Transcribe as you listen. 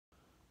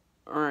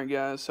Alright,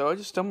 guys, so I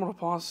just stumbled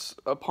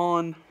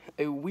upon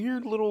a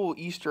weird little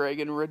Easter egg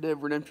in Red Dead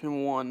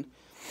Redemption 1.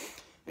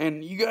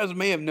 And you guys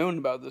may have known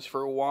about this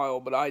for a while,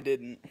 but I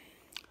didn't.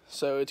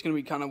 So it's going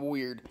to be kind of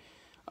weird.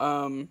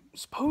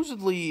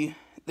 Supposedly,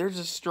 there's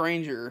a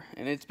stranger,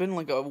 and it's been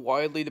like a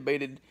widely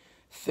debated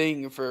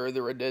thing for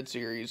the Red Dead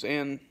series.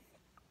 And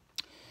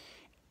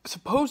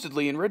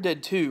supposedly, in Red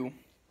Dead 2,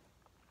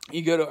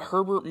 you go to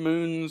Herbert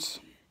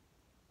Moon's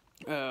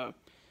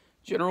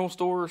general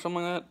store or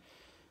something like that.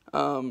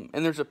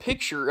 And there's a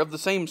picture of the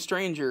same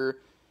stranger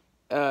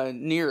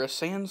near a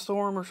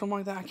sandstorm or something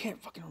like that. I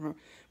can't fucking remember.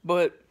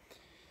 But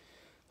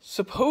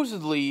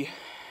supposedly,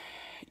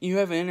 you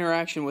have an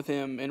interaction with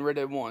him in Red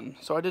Dead 1.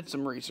 So I did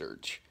some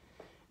research.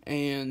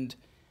 And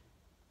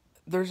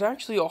there's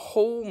actually a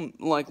whole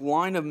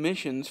line of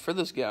missions for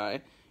this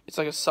guy. It's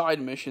like a side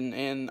mission,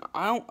 and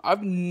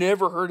I've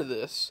never heard of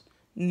this.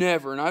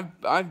 Never. And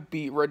I've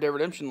beat Red Dead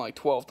Redemption like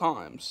 12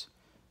 times.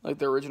 Like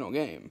the original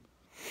game.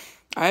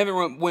 I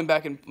haven't went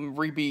back and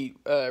rebeat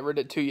Red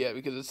Dead 2 yet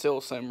because it's still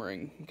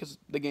simmering, because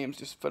the game's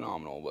just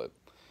phenomenal, but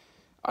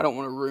I don't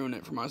want to ruin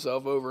it for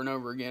myself over and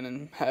over again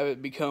and have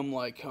it become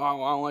like, oh,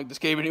 I don't like this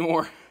game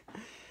anymore.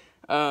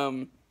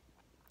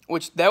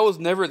 Which, that was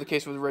never the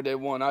case with Red Dead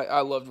 1.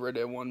 I loved Red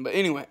Dead 1, but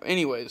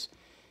anyways,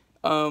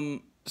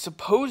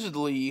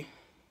 supposedly,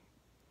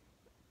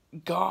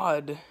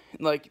 God,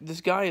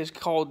 this guy is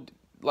called,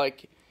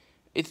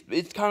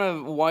 it's kind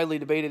of widely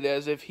debated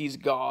as if he's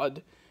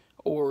God,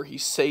 or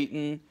he's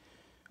Satan,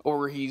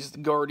 or he's the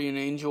guardian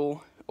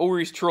angel, or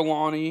he's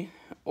Trelawney,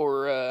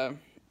 or,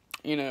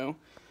 you'll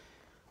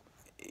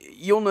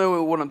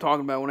know what I'm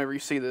talking about whenever you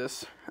see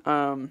this.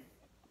 But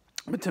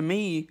to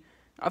me,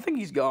 I think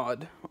he's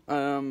God,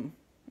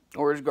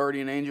 or his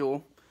guardian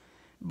angel.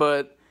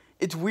 But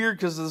it's weird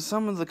because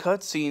some of the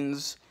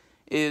cutscenes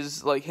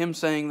is, him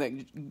saying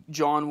that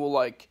John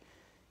will,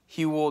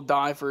 he will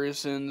die for his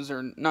sins,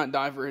 or not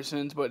die for his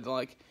sins, but,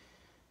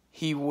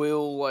 he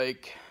will,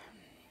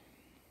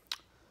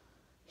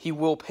 he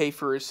will pay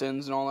for his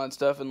sins and all that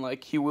stuff, and,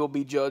 he will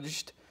be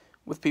judged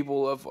with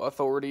people of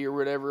authority or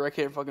whatever. I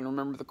can't fucking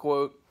remember the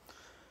quote.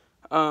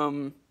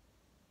 And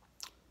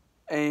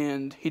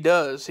he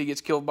does. He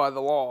gets killed by the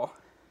law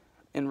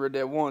in Red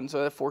Dead 1,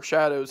 so that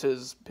foreshadows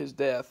his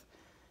death.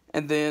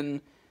 And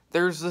then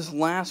there's this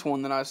last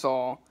one that I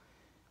saw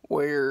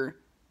where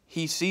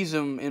he sees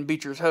him in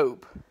Beecher's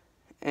Hope,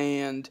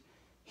 and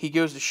he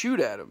goes to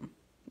shoot at him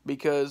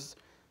because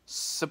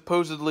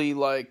supposedly, he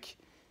won't,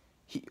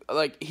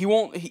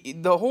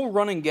 the whole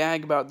running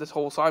gag about this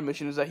whole side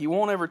mission is that he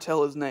won't ever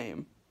tell his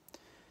name.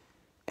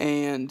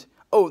 And,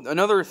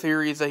 another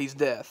theory is that he's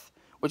Death,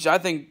 which I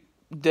think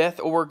Death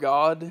or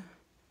God,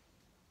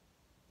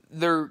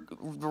 they're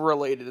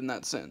related in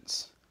that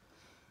sense.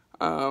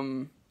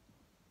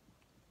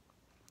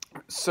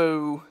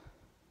 So,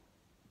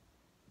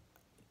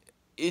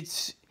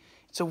 it's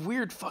a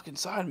weird fucking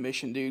side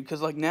mission, dude,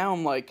 because, now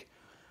I'm like,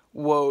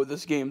 whoa,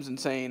 this game's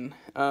insane.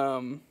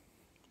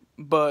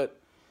 But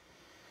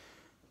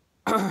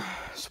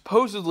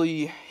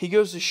supposedly, he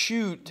goes to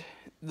shoot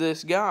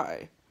this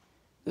guy,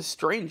 this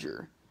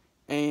stranger,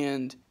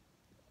 and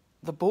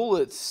the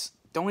bullets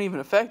don't even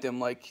affect him.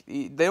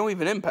 They don't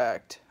even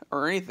impact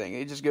or anything.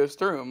 It just goes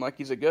through him like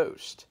he's a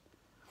ghost.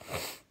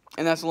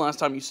 And that's the last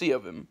time you see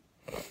of him.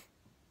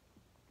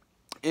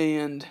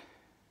 And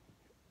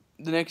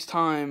the next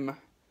time,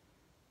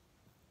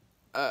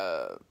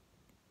 I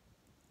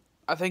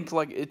think,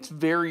 it's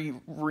very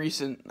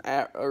recent,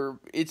 and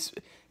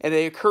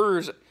it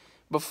occurs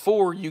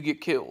before you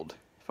get killed,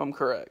 if I'm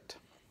correct.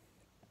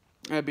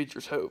 At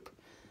Beecher's Hope,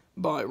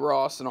 by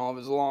Ross and all of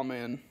his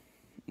lawmen.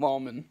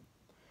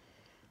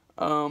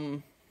 I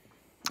don't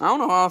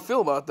know how I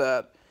feel about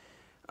that,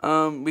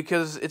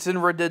 because it's in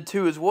Red Dead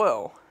 2 as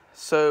well,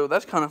 so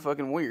that's kind of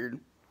fucking weird.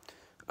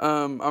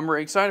 I'm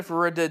very excited for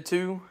Red Dead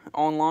 2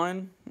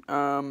 online.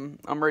 I'm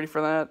ready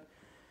for that.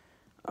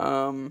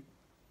 Let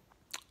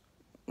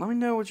me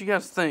know what you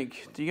guys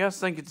think. Do you guys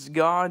think it's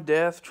God,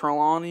 Death,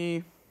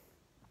 Trelawney?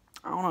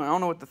 I don't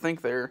know what to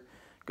think there.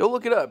 Go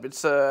look it up.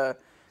 It's the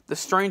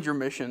Stranger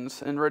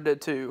missions in Red Dead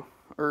 2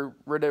 or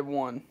Red Dead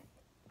 1.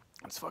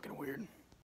 It's fucking weird.